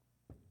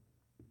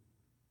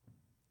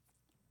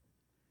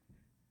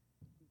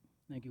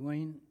Thank you,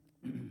 Wayne.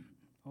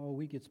 All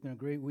week, it's been a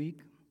great week.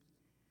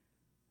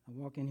 I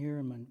walk in here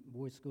and my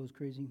voice goes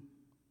crazy.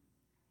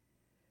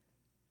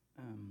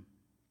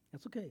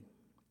 That's okay.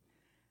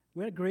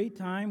 We had a great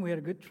time. We had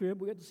a good trip.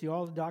 We got to see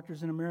all the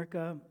doctors in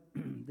America.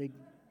 They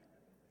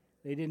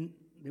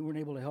weren't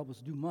able to help us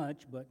do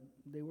much, but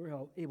they were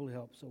able to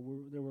help, so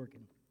they're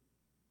working.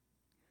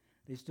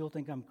 They still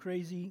think I'm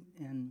crazy,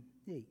 and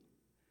hey,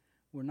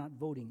 we're not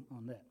voting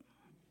on that.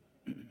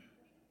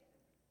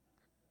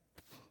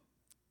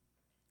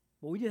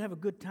 But we did have a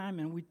good time,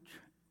 and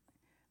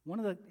one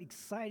of the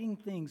exciting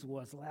things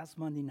was last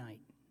Monday night,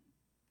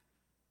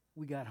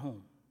 we got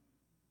home.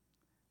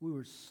 We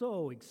were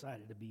so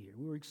excited to be here.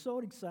 We were so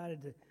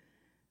excited to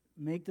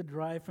make the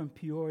drive from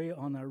Peoria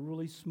on a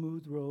really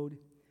smooth road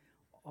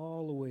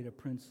all the way to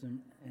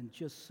Princeton and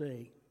just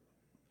say,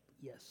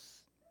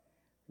 yes,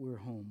 we're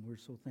home. We're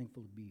so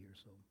thankful to be here.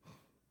 So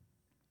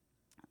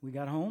we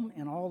got home,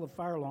 and all the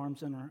fire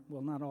alarms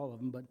well, not all of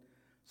them, but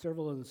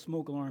several of the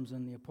smoke alarms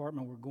in the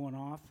apartment were going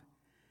off.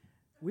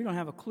 We don't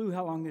have a clue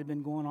how long they've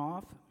been going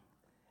off.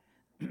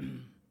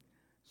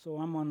 So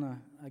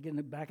I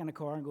get back in the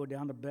car and go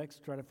down to Beck's,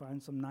 try to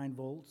find some 9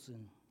 volts,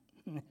 and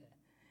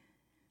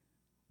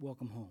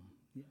welcome home.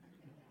 Yeah.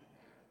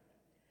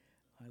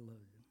 I love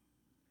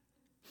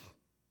it.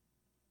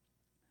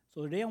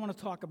 So today I want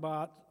to talk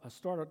about,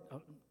 start a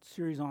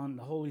series on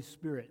the Holy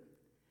Spirit.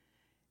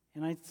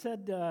 And I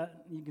said,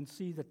 you can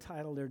see the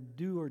title there,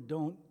 Do or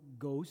Don't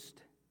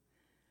Ghost.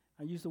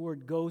 I use the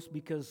word ghost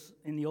because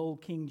in the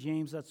old King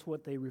James, that's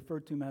what they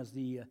referred to him as,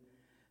 the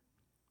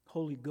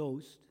Holy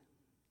Ghost.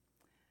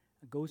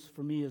 A ghost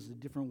for me is a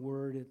different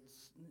word.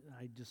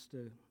 I just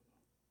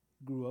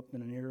grew up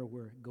in an era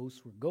where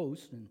ghosts were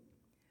ghosts, and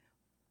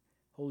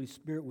Holy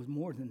Spirit was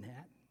more than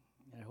that,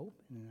 I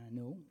hope, and I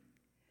know.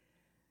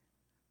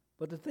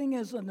 But the thing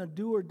is, on the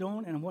do or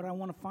don't, and what I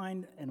want to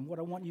find and what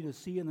I want you to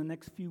see in the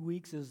next few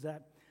weeks is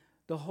that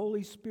the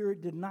Holy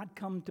Spirit did not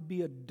come to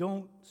be a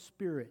don't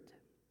spirit.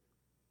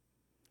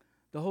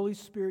 The Holy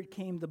Spirit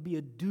came to be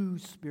a do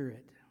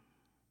spirit.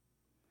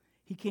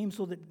 He came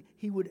so that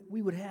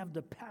we would have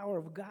the power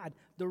of God,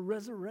 the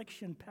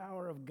resurrection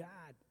power of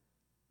God.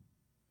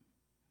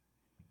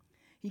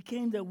 He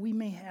came that we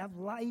may have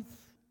life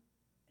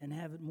and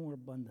have it more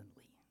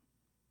abundantly.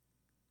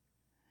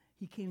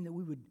 He came that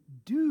we would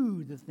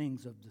do the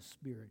things of the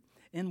Spirit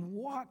and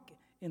walk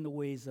in the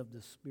ways of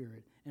the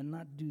Spirit and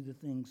not do the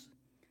things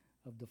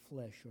of the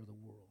flesh or the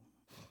world.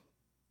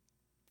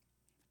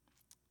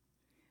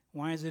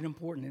 Why is it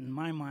important in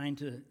my mind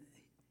to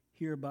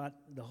hear about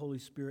the Holy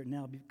Spirit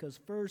now? Because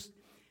first,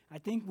 I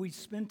think we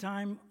spend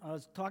time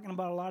talking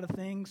about a lot of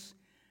things,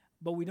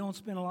 but we don't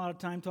spend a lot of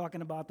time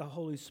talking about the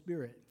Holy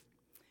Spirit.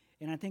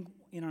 And I think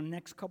in our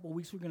next couple of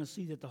weeks, we're going to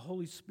see that the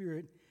Holy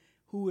Spirit,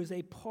 who is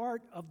a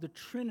part of the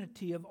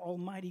Trinity of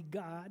Almighty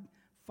God,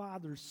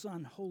 Father,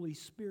 Son, Holy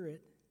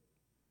Spirit,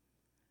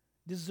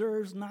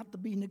 deserves not to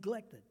be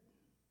neglected.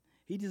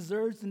 He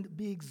deserves to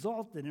be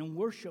exalted and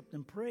worshiped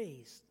and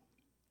praised.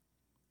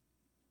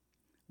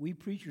 We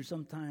preachers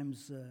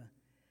sometimes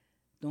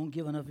don't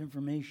give enough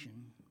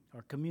information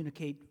or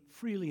communicate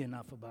freely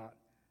enough about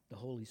the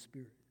Holy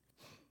Spirit.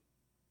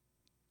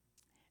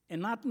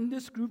 And not in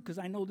this group, because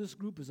I know this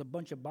group is a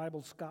bunch of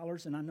Bible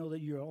scholars, and I know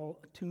that you're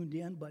all tuned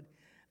in, but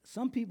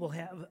some people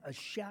have a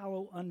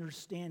shallow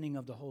understanding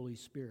of the Holy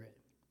Spirit.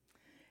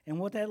 And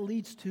what that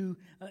leads to,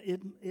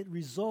 it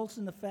results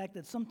in the fact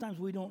that sometimes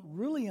we don't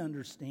really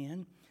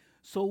understand,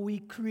 so we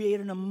create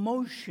an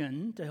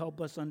emotion to help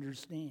us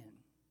understand.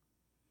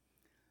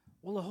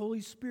 Well, the Holy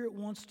Spirit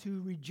wants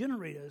to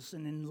regenerate us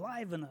and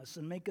enliven us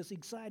and make us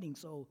exciting,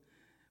 so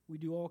we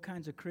do all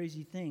kinds of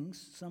crazy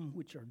things, some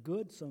which are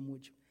good, some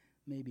which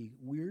may be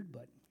weird,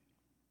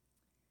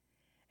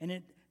 and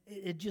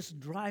it just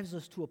drives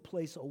us to a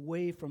place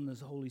away from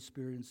this Holy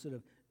Spirit instead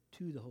of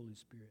to the Holy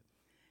Spirit.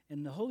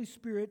 And the Holy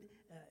Spirit,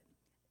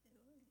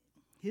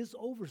 His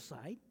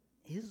oversight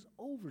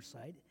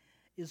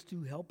is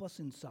to help us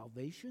in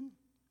salvation,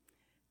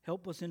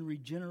 help us in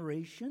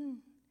regeneration,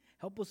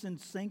 help us in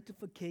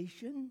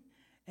sanctification,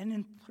 and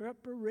in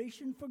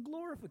preparation for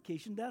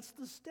glorification. That's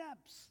the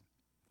steps.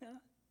 Yeah.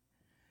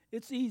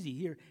 It's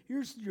easy.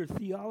 Here's your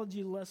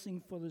theology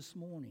lesson for this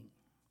morning.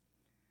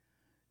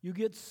 You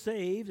get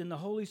saved, and the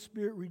Holy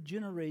Spirit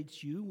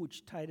regenerates you,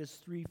 which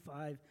Titus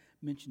 3:5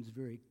 mentions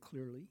very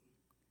clearly.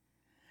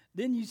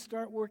 Then you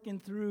start working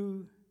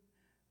through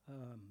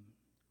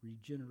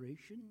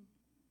regeneration,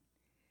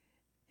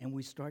 and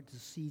we start to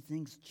see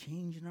things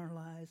change in our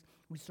lives.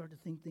 We start to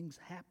think things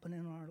happen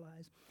in our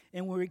lives.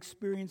 And we're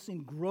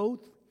experiencing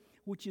growth,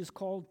 which is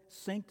called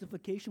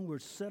sanctification. We're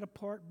set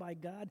apart by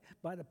God,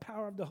 by the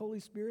power of the Holy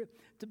Spirit,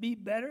 to be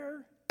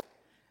better.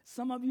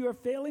 Some of you are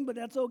failing, but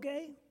that's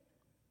okay.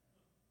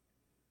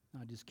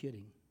 No, just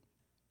kidding.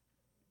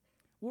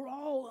 We're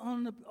all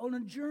on a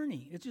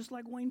journey. It's just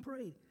like Wayne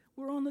prayed.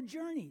 We're on the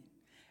journey.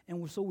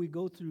 And so we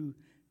go through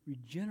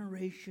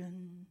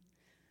regeneration,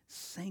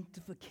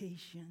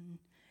 sanctification,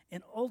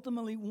 and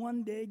ultimately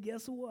one day,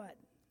 guess what?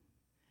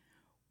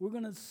 We're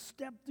going to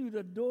step through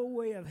the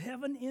doorway of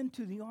heaven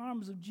into the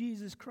arms of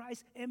Jesus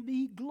Christ and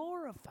be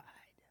glorified.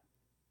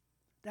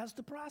 That's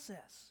the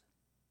process.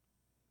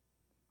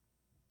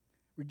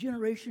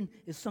 Regeneration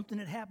is something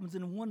that happens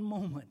in one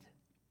moment.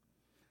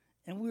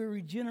 And we're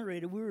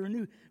regenerated, we're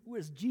renewed.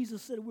 As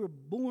Jesus said, we're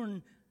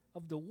born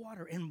of the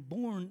water and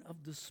born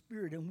of the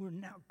Spirit, and we're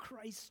now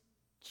Christ's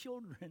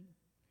children.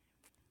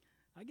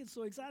 I get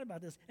so excited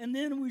about this. And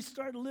then we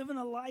start living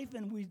a life,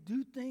 and we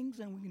do things,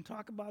 and we can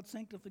talk about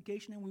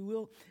sanctification, and we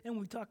will, and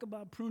we talk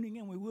about pruning,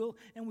 and we will,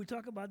 and we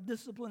talk about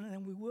discipline,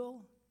 and we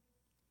will.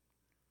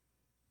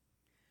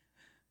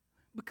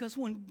 Because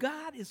when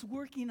God is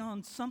working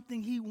on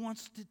something, He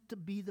wants it to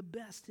be the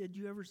best. Did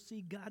you ever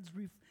see God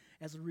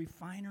as a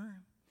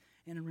refiner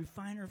and a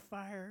refiner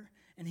fire?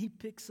 And He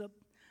picks up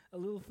a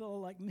little fellow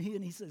like me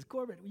and He says,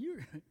 Corbett,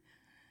 you're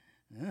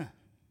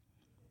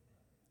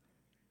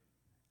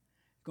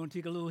going to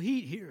take a little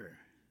heat here.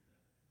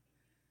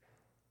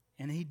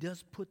 And He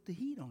does put the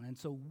heat on. And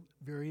so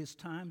various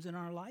times in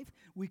our life,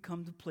 we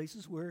come to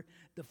places where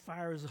the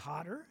fire is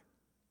hotter.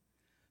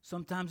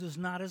 Sometimes it's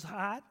not as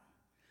hot.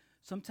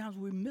 Sometimes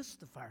we miss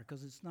the fire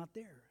because it's not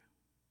there.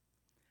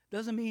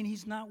 Doesn't mean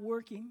He's not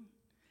working.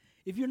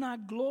 If you're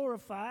not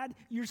glorified,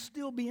 you're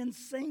still being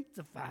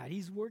sanctified.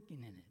 He's working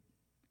in it.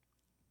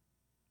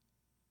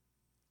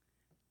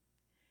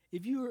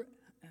 If you're,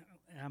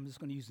 I'm just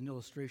going to use an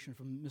illustration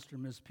from Mr.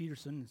 and Ms.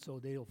 Peterson, and so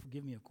they'll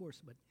forgive me, of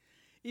course, but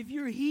if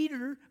your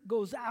heater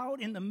goes out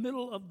in the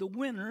middle of the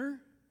winter,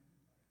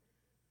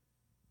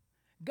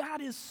 God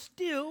is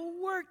still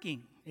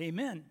working.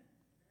 Amen.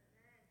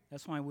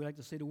 That's why we like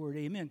to say the word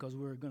amen, because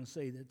we're going to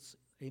say that's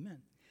amen.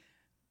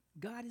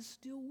 God is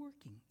still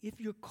working.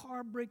 If your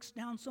car breaks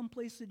down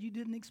someplace that you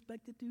didn't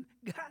expect it to,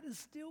 God is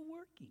still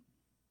working.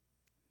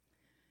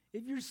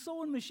 If your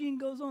sewing machine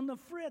goes on the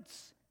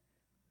fritz,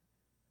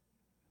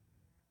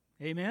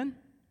 amen?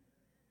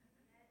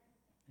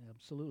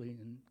 Absolutely.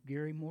 And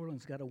Gary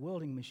Moreland's got a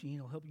welding machine.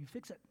 He'll help you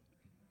fix it.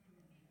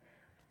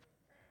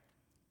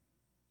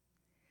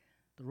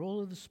 The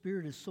role of the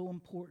Spirit is so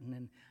important,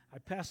 and I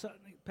pass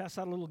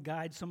out a little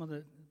guide. Some of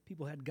the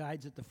people had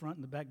guides at the front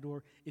and the back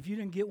door. If you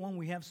didn't get one,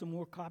 we have some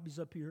more copies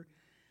up here,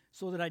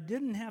 so that I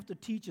didn't have to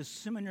teach a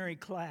seminary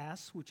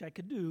class, which I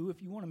could do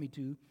if you wanted me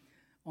to,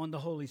 on the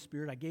Holy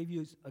Spirit. I gave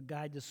you a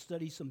guide to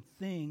study some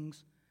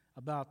things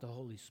about the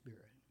Holy Spirit.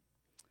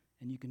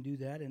 And you can do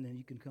that, and then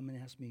you can come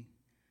and ask me,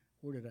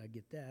 where did I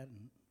get that,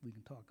 and we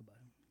can talk about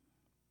it.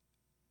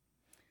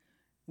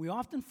 We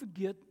often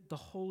forget the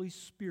Holy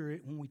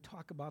Spirit when we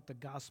talk about the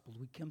Gospels.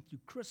 We come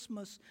through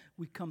Christmas,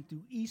 we come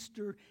through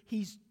Easter.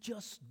 He's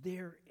just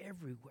there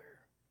everywhere,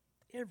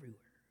 everywhere.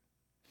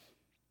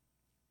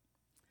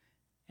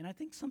 And I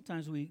think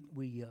sometimes we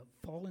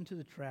fall into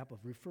the trap of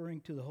referring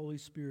to the Holy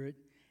Spirit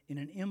in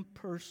an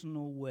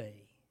impersonal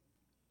way.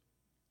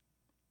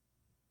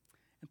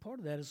 And part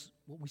of that is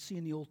what we see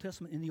in the Old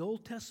Testament. In the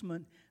Old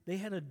Testament, they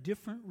had a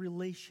different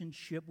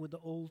relationship with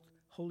the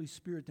Holy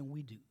Spirit than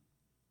we do.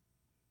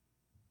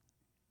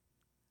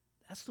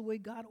 That's the way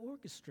God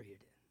orchestrated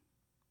it.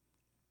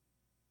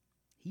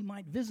 He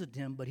might visit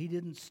them, but He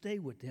didn't stay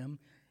with them,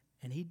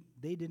 and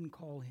they didn't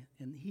call him,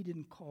 and He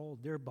didn't call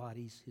their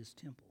bodies His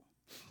temple.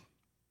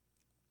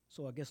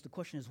 So I guess the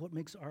question is, what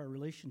makes our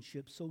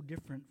relationship so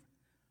different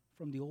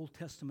from the Old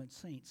Testament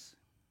saints?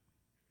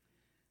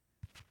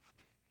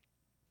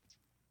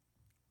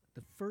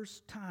 The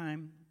first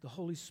time the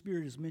Holy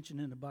Spirit is mentioned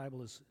in the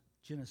Bible is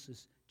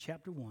Genesis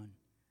chapter 1,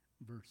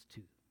 verse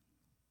 2.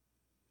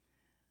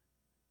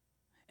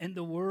 And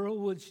the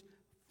world was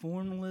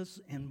formless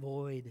and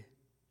void.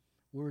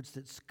 Words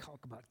that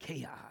talk about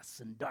chaos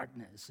and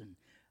darkness and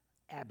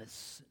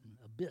abyss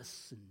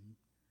and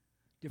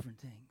different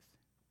things.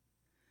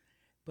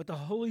 But the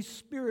Holy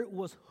Spirit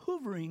was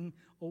hovering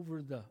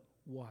over the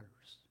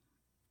waters.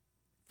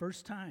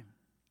 First time.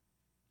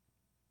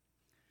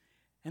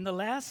 And the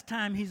last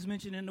time He's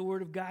mentioned in the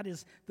Word of God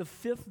is the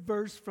 5th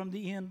verse from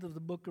the end of the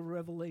book of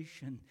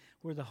Revelation,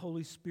 where the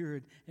Holy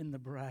Spirit and the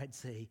bride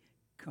say,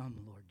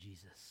 "Come, Lord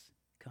Jesus.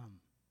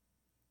 Come."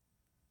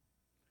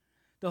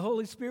 The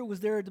Holy Spirit was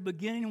there at the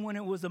beginning when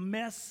it was a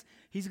mess.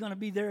 He's going to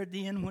be there at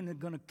the end when they're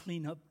going to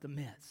clean up the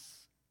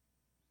mess.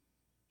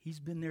 He's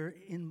been there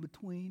in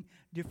between,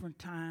 different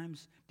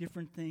times,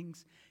 different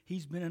things.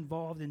 He's been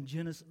involved in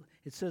Genesis.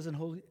 It says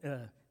in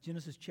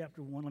Genesis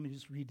chapter 1, let me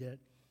just read that.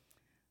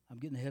 I'm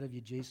getting ahead of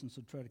you, Jason,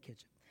 so try to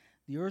catch it.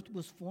 The earth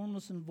was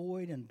formless and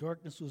void, and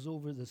darkness was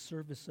over the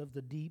surface of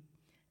the deep,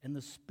 and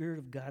the Spirit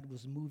of God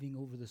was moving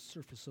over the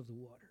surface of the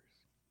waters.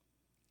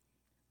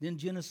 Then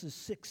Genesis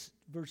 6,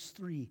 verse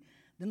 3.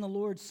 Then the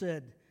Lord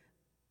said,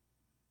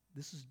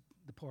 this is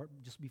the part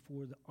just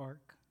before the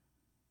ark.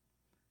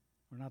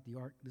 Or not the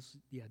ark. This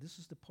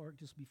is the part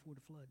just before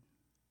the flood.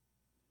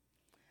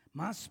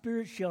 My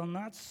Spirit shall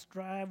not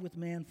strive with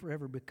man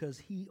forever, because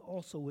he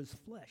also is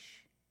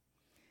flesh.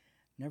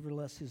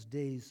 Nevertheless, his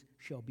days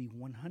shall be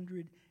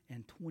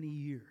 120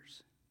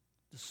 years.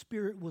 The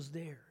Spirit was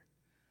there.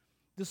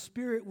 The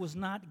Spirit was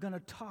not going to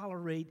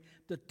tolerate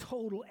the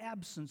total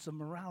absence of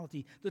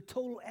morality, the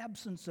total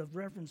absence of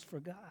reverence for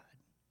God.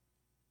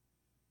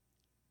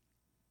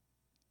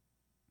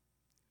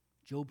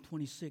 Job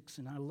 26,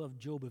 and I love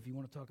Job if you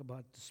want to talk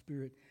about the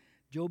Spirit.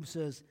 Job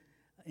says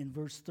in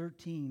verse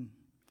 13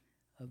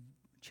 of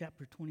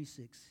chapter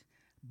 26,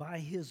 by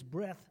his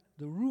breath,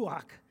 the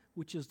Ruach,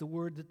 which is the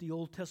word that the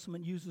Old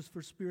Testament uses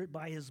for Spirit,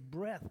 by his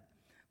breath,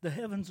 the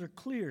heavens are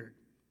cleared.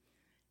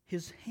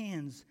 His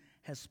hands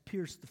has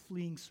pierced the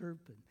fleeing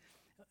serpent.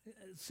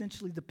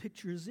 Essentially, the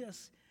picture is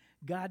this.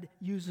 God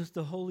uses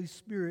the Holy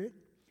Spirit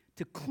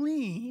to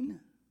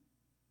clean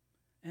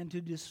and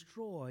to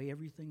destroy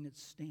everything that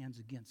stands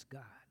against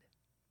God.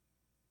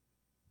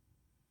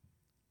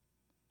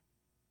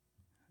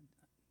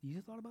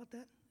 You thought about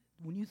that?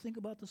 When you think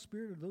about the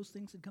Spirit, are those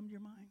things that come to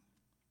your mind?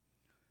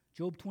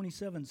 Job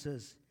 27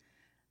 says,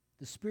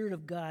 the Spirit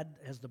of God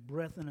as the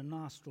breath in the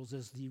nostrils,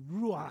 as the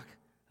Ruach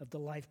of the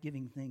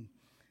life-giving thing.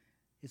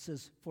 It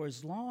says, for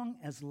as long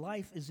as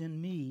life is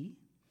in me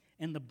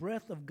and the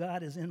breath of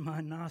God is in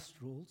my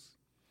nostrils,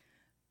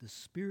 the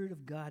Spirit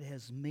of God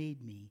has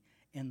made me,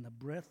 and the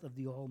breath of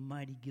the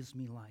Almighty gives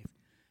me life.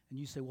 And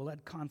you say, well,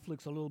 that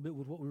conflicts a little bit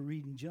with what we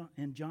read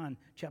in John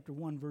chapter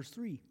 1, verse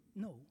 3.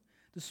 No.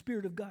 The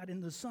Spirit of God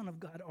and the Son of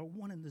God are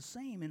one and the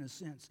same in a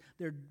sense.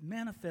 They're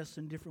manifest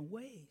in different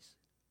ways.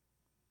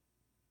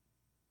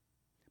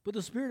 But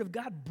the Spirit of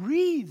God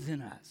breathes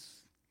in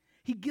us.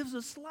 He gives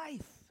us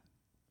life.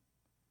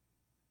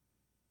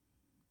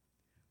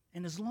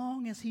 And as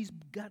long as He's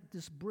got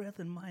this breath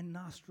in my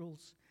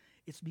nostrils,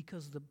 it's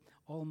because the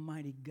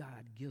Almighty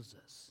God gives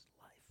us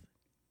life.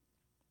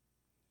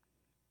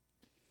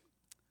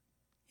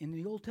 In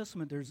the Old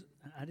Testament,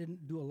 I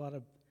didn't do a lot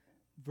of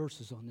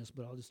verses on this,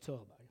 but I'll just tell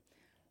about it.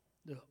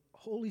 The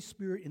Holy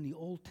Spirit in the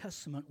Old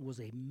Testament was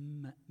a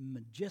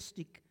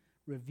majestic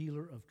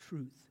revealer of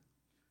truth.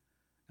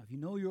 Now, if you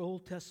know your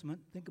Old Testament,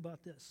 think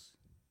about this.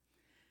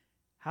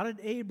 How did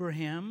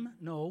Abraham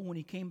know when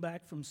he came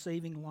back from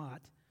saving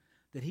Lot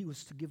that he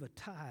was to give a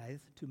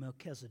tithe to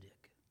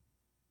Melchizedek?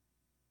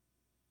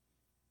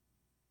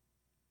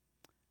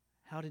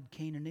 How did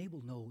Cain and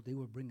Abel know they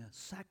would bring a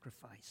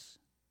sacrifice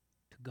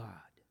to God?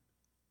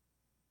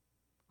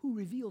 Who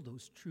revealed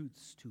those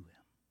truths to him?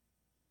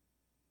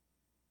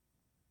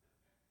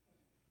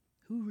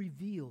 Who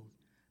revealed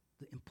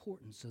the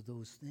importance of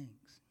those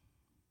things?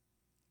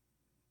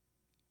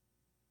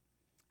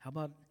 How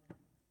about,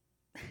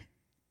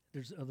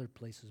 there's other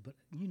places, but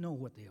you know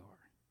what they are.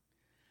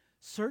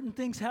 Certain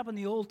things happen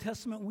in the Old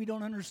Testament we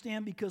don't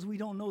understand because we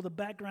don't know the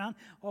background.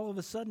 All of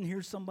a sudden,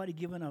 here's somebody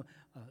giving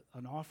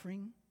an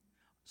offering,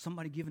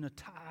 somebody giving a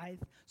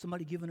tithe,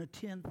 somebody giving a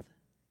tenth.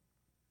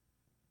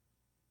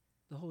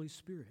 The Holy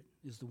Spirit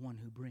is the one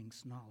who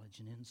brings knowledge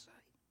and insight.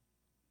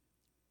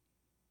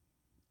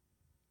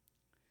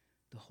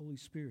 The Holy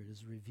Spirit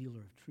is a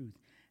revealer of truth.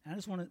 And I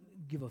just want to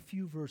give a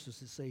few verses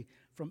to say,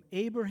 from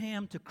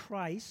Abraham to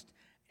Christ,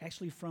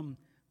 actually from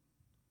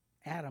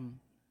Adam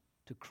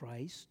to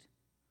Christ,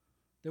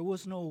 there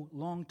was no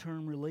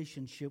long-term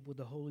relationship with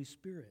the Holy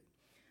Spirit.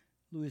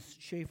 Louis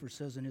Schaeffer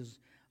says in his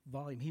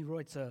volume, he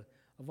writes a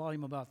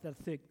volume about that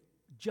thick,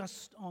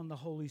 just on the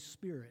Holy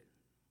Spirit.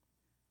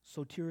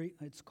 Soteria,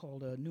 it's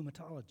called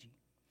pneumatology.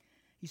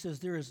 He says,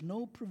 there is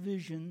no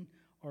provision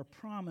or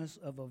promise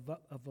of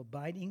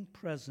abiding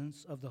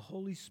presence of the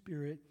Holy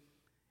Spirit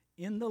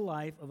in the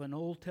life of an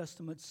Old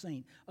Testament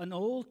saint. An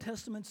Old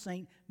Testament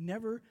saint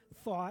never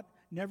thought,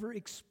 never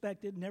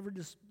expected, never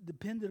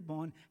depended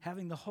upon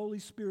having the Holy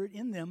Spirit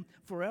in them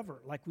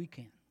forever like we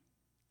can.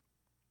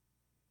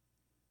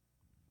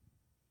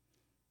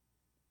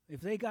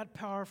 If they got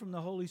power from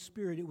the Holy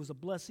Spirit, it was a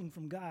blessing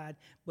from God,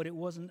 but it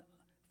wasn't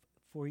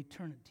for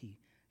eternity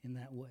in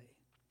that way.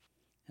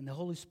 And the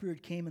Holy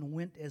Spirit came and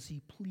went as He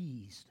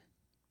pleased.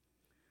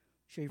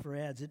 Schaeffer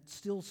adds, it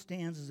still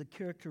stands as a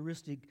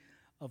characteristic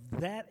of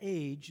that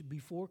age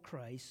before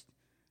Christ.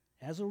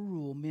 As a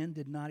rule, men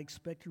did not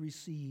expect to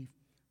receive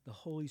the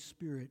Holy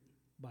Spirit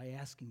by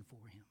asking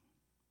for Him.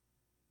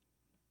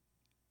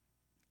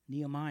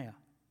 Nehemiah,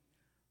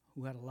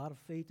 who had a lot of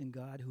faith in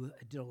God, who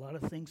did a lot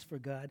of things for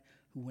God,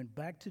 who went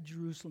back to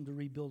Jerusalem to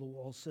rebuild the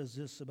wall, says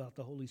this about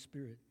the Holy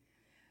Spirit.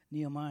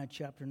 Nehemiah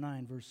chapter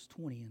 9, verse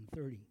 20 and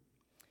 30.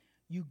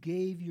 You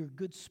gave your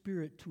good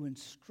spirit to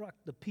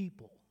instruct the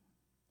people.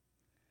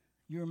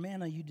 Your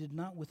manna you did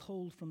not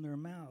withhold from their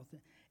mouth,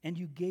 and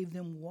you gave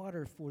them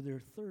water for their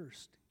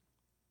thirst.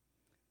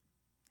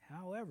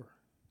 However,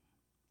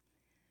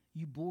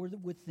 you bore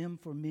with them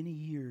for many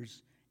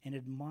years and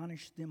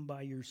admonished them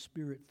by your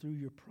Spirit through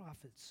your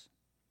prophets,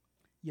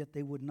 yet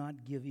they would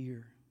not give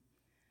ear.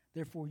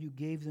 Therefore you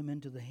gave them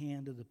into the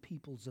hand of the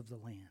peoples of the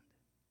land.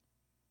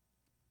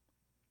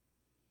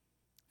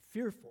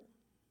 Fearful.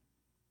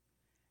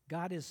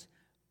 God is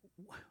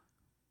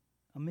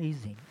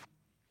amazing.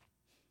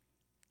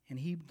 And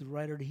the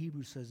writer to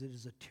Hebrews says it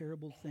is a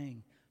terrible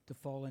thing to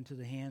fall into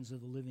the hands of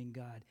the living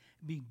God.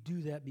 We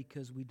do that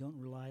because we don't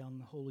rely on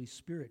the Holy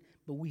Spirit,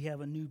 but we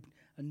have a new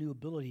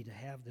ability to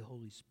have the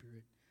Holy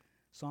Spirit.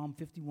 Psalm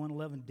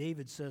 51:11,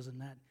 David says in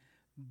that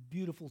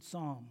beautiful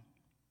psalm,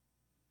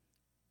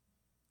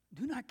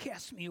 do not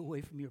cast me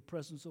away from your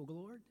presence, O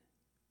Lord.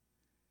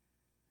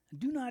 And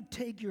do not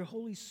take your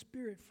Holy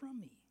Spirit from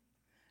me.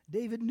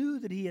 David knew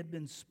that he had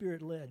been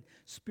Spirit-led,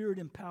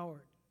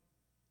 Spirit-empowered.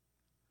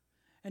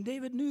 And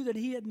David knew that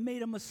he had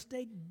made a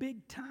mistake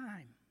big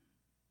time.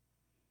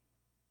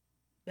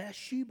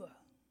 Bathsheba,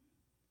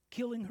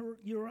 killing her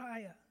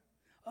Uriah,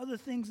 other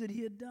things that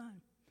he had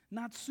done,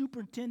 not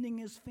superintending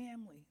his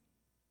family.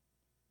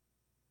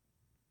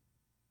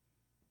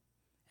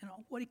 And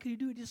what could he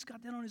do? He just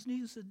got down on his knees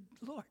and said,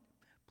 Lord,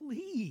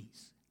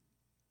 please,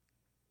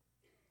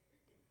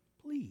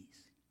 please,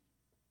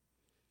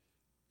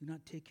 do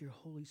not take your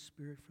Holy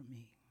Spirit from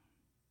me.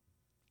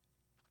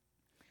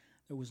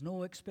 There was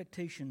no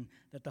expectation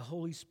that the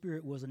Holy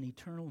Spirit was an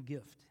eternal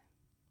gift.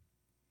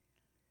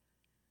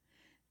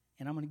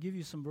 And I'm going to give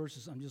you some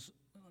verses. I'll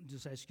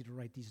just ask you to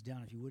write these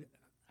down if you would.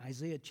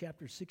 Isaiah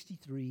chapter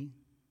 63,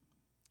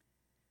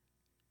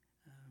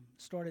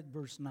 start at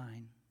verse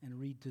 9 and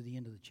read to the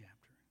end of the chapter.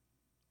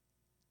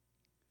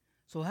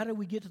 So how do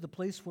we get to the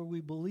place where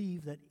we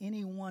believe that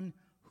anyone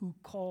who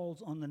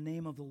calls on the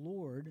name of the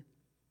Lord,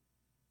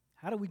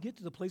 how do we get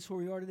to the place where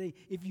we are today?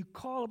 If you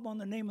call upon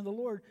the name of the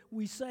Lord,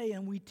 we say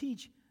and we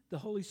teach, the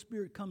Holy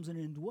Spirit comes and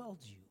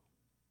indwells you.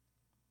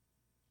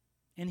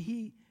 And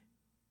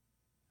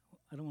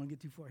I don't want to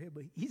get too far ahead,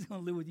 but he's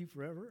going to live with you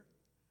forever.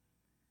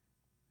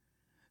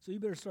 So you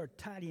better start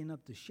tidying up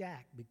the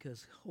shack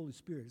because the Holy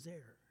Spirit is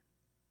there.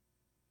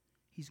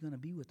 He's going to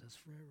be with us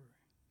forever.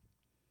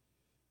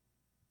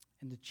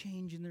 And the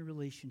change in the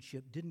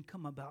relationship didn't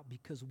come about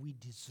because we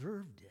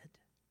deserved it.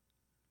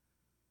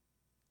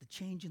 The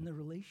change in the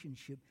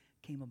relationship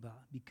came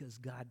about because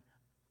God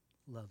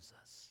loves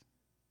us.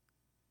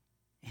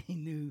 And he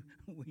knew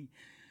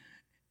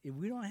if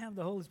we don't have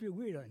the Holy Spirit,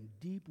 we're in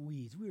deep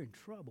weeds. We're in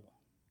trouble.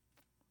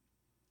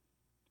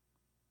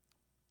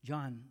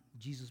 John,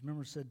 Jesus,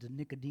 remember, said to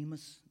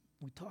Nicodemus,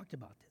 we talked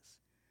about this.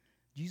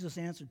 Jesus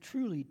answered,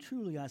 truly,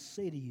 truly, I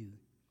say to you,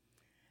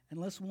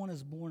 unless one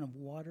is born of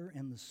water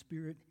and the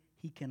Spirit,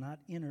 he cannot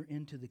enter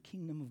into the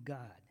kingdom of God.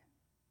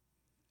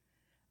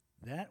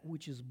 That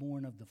which is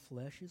born of the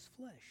flesh is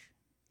flesh,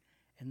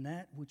 and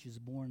that which is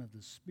born of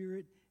the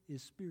Spirit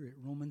is spirit.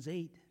 Romans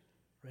 8,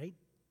 right?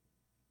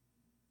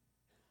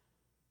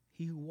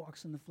 He who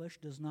walks in the flesh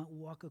does not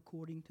walk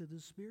according to the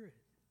Spirit.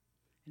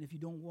 And if you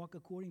don't walk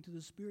according to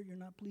the Spirit, you're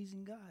not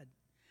pleasing God.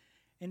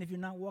 And if you're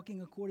not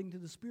walking according to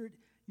the Spirit,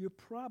 you're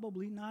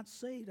probably not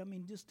saved. I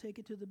mean, just take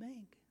it to the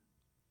bank.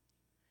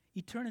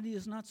 Eternity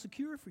is not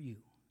secure for you.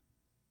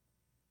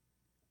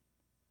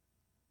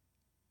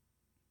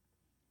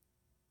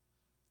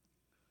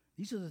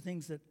 These are the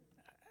things that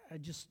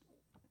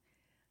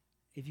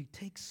if you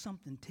take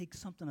something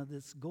of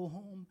this, go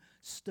home,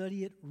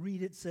 study it,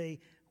 read it, say,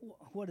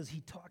 what is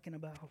he talking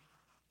about?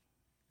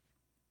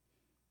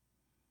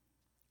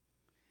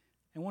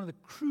 And one of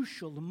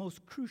the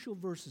most crucial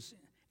verses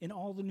in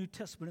all the New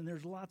Testament, and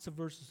there's lots of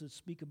verses that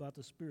speak about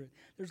the Spirit.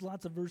 There's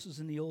lots of verses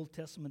in the Old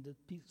Testament that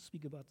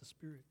speak about the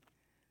Spirit.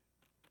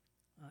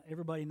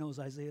 Everybody knows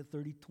Isaiah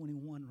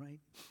 30:21, right?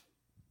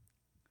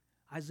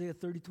 Isaiah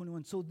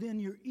 30:21. So then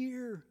your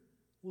ear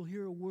will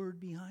hear a word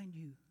behind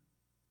you.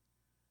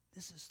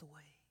 This is the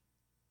way.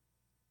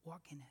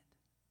 Walk in it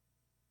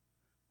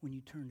when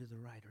you turn to the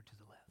right or to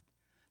the left.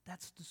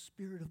 That's the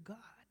Spirit of God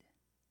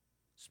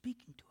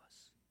speaking to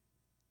us.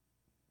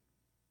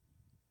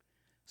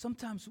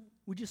 Sometimes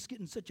we just get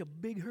in such a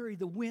big hurry.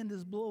 The wind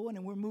is blowing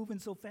and we're moving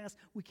so fast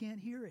we can't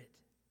hear it.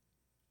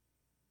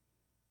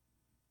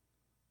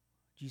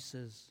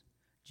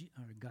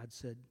 God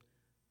said,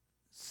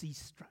 cease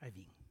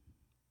striving.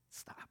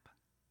 Stop.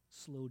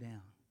 Slow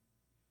down.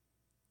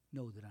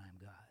 Know that I am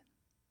God.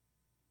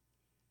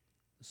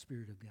 The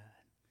Spirit of God.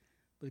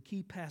 But a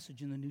key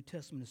passage in the New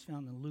Testament is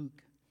found in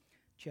Luke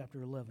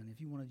chapter 11. If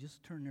you want to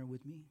just turn there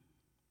with me.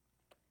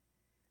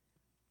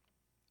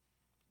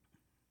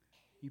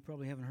 You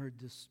probably haven't heard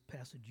this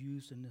passage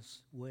used in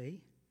this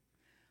way.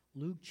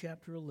 Luke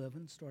chapter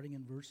 11, starting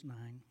in verse 9.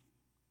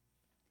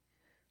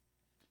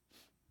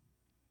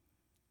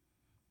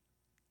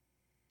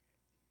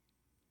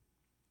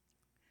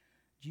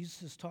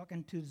 Jesus is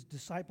talking to his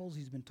disciples.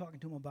 He's been talking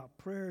to them about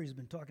prayer. He's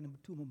been talking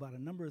to them about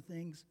a number of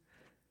things.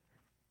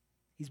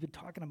 He's been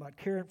talking about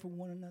caring for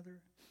one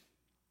another.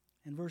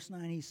 In verse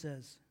 9 he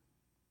says,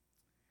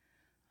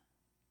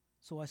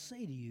 so I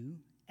say to you,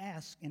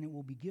 ask and it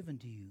will be given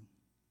to you.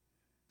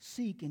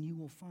 Seek and you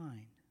will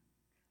find.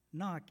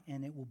 Knock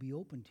and it will be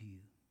open to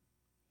you.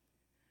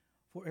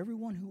 For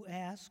everyone who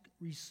asks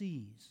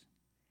receives,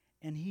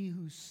 and he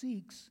who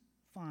seeks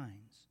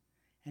finds,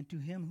 and to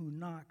him who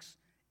knocks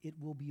it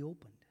will be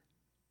opened.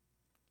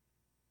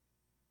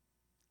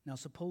 Now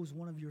suppose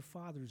one of your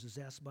fathers is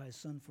asked by his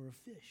son for a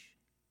fish.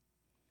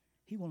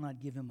 He will not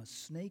give him a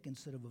snake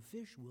instead of a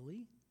fish, will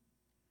he?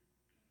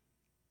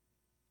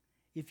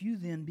 If you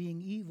then,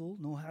 being evil,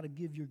 know how to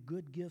give your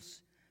good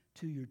gifts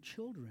to your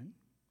children,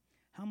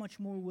 how much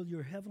more will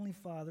your heavenly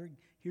Father,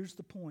 here's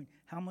the point,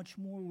 how much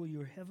more will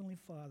your heavenly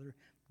Father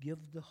give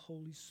the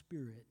Holy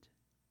Spirit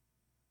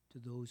to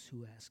those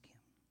who ask him?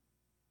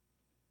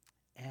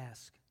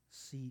 Ask,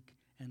 seek,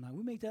 and knock.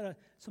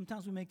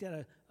 Sometimes we make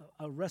that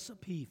a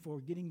recipe for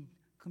getting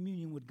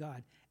communion with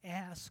God.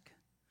 Ask,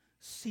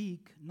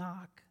 seek,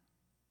 knock.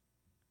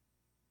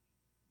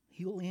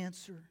 He'll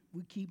answer.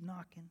 We keep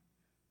knocking.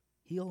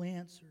 He'll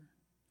answer.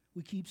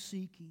 We keep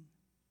seeking.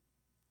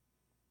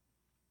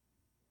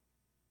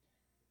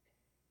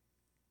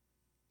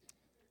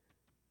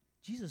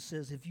 Jesus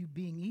says, if you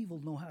being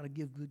evil know how to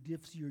give good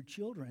gifts to your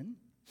children,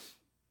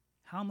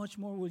 how much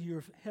more will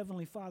your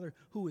heavenly Father,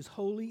 who is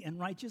holy and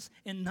righteous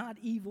and not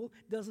evil,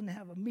 doesn't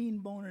have a mean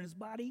bone in his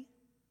body,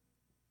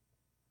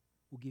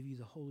 will give you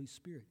the Holy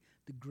Spirit,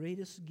 the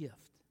greatest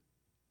gift.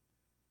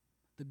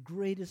 The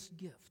greatest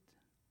gift.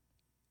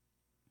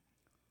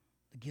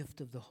 The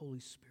gift of the Holy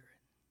Spirit.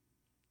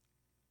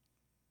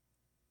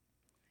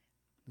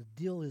 The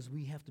deal is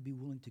we have to be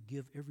willing to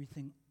give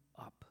everything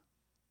up.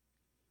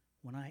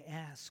 When I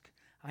ask,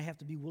 I have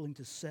to be willing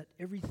to set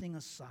everything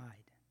aside.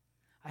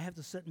 I have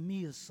to set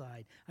me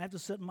aside. I have to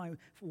set my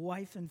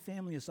wife and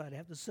family aside. I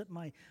have to set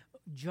my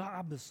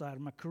job aside,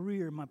 my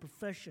career, my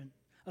profession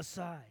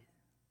aside.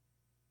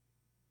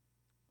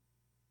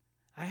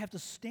 I have to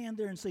stand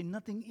there and say,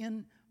 nothing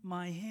in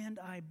my hand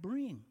I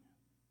bring.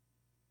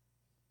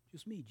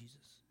 Just me, Jesus.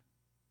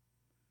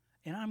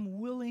 And I'm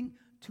willing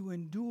to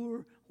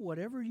endure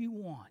whatever you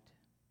want.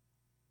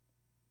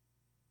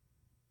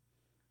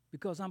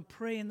 Because I'm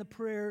praying the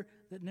prayer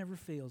that never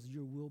fails.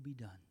 Your will be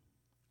done.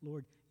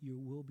 Lord, your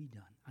will be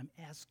done. I'm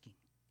asking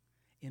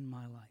in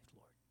my life,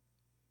 Lord.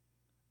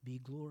 Be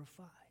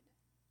glorified.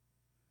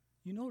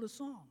 You know the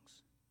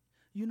songs.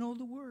 You know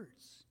the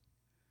words.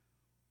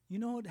 You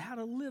know how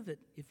to live it.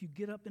 If you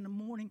get up in the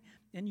morning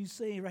and you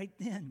say right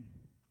then,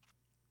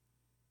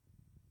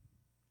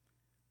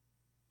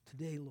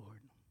 today,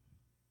 Lord,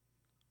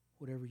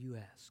 whatever you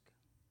ask.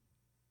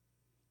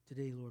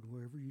 Today, Lord,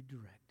 wherever you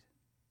direct.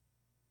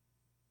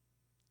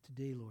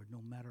 Today, Lord, no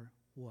matter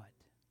what.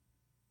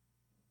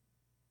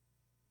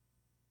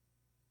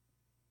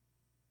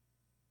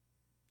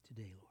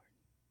 Today, Lord.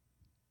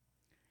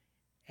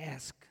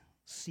 Ask,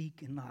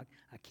 seek, and knock.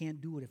 I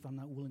can't do it if I'm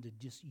not willing to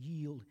just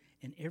yield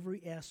in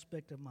every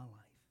aspect of my life.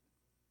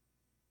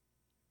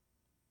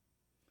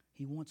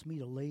 He wants me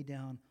to lay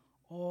down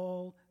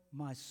all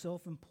my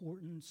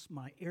self-importance,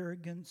 my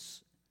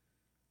arrogance,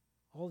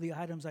 all the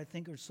items I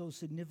think are so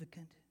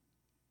significant.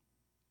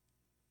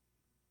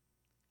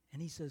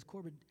 And he says,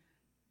 Corbett,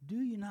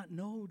 do you not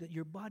know that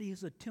your body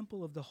is a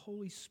temple of the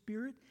Holy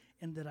Spirit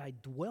and that I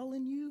dwell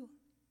in you?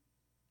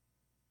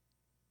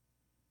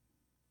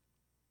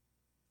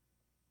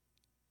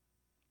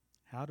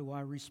 How do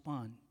I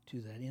respond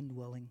to that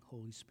indwelling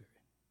Holy Spirit?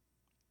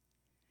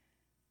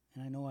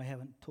 And I know I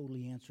haven't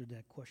totally answered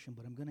that question,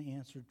 but I'm going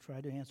to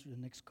try to answer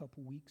the next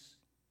couple weeks.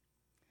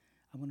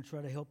 I'm going to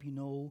try to help you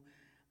know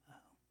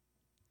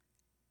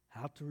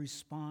how to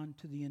respond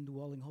to the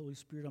indwelling Holy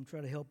Spirit. I'm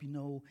trying to help you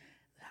know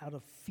how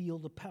to feel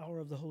the power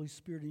of the Holy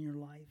Spirit in your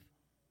life.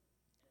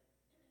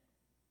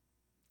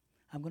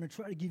 I'm going to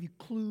try to give you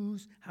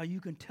clues how you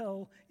can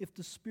tell if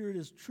the Spirit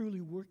is truly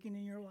working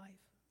in your life.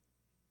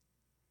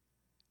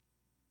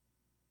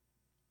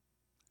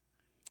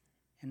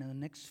 And in the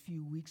next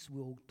few weeks,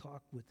 we'll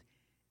talk with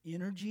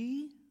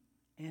energy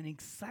and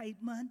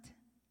excitement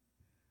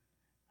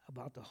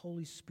about the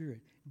Holy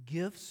Spirit.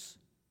 Gifts,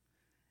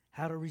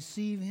 how to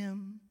receive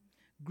Him,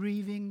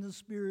 grieving the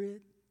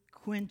Spirit,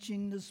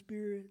 quenching the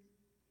Spirit,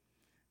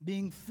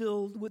 being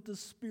filled with the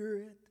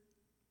Spirit,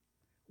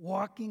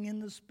 walking in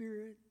the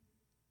Spirit.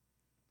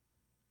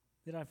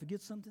 Did I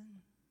forget something?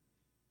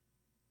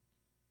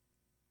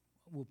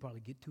 We'll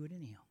probably get to it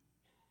anyhow.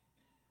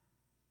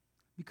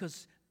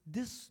 Because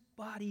this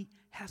body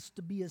has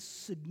to be a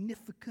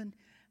significant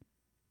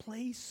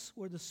place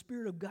where the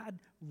Spirit of God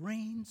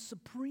reigns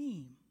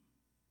supreme.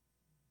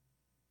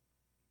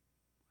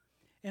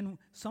 And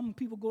some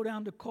people go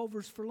down to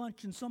Culver's for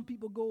lunch, and some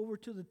people go over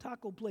to the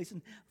taco place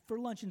and for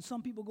lunch, and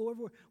some people go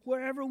over.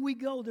 Wherever we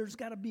go, there's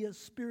got to be a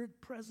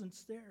Spirit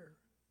presence there.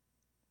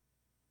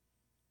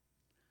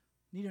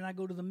 Nita and I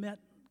go to the Met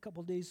a couple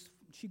of days.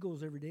 She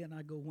goes every day, and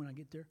I go when I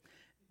get there.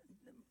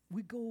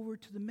 We go over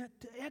to the Met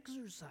to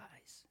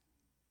exercise.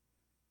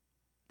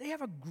 They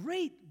have a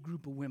great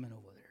group of women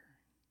over there.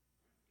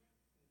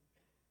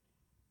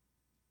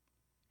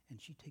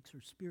 And she takes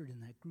her spirit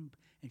in that group,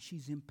 and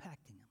she's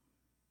impacting them.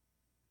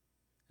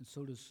 And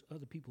so does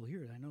other people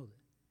here, I know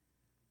that.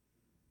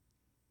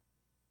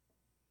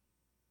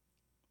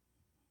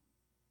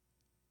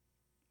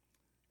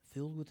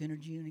 Filled with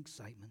energy and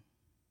excitement.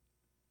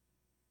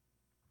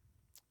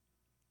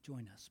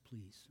 Join us,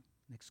 please,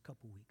 next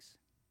couple weeks.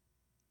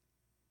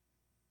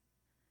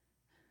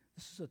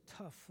 This is a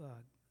tough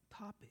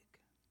topic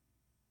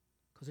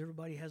because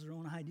everybody has their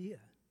own idea.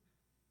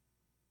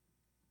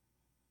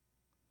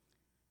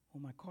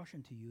 Well, my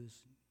caution to you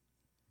is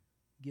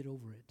get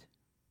over it.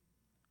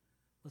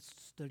 Let's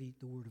study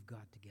the Word of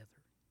God together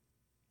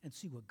and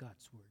see what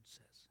God's Word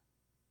says.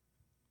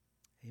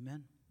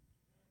 Amen?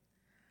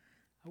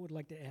 I would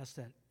like to ask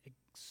that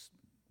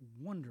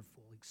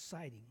wonderful,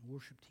 exciting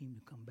worship team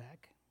to come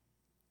back.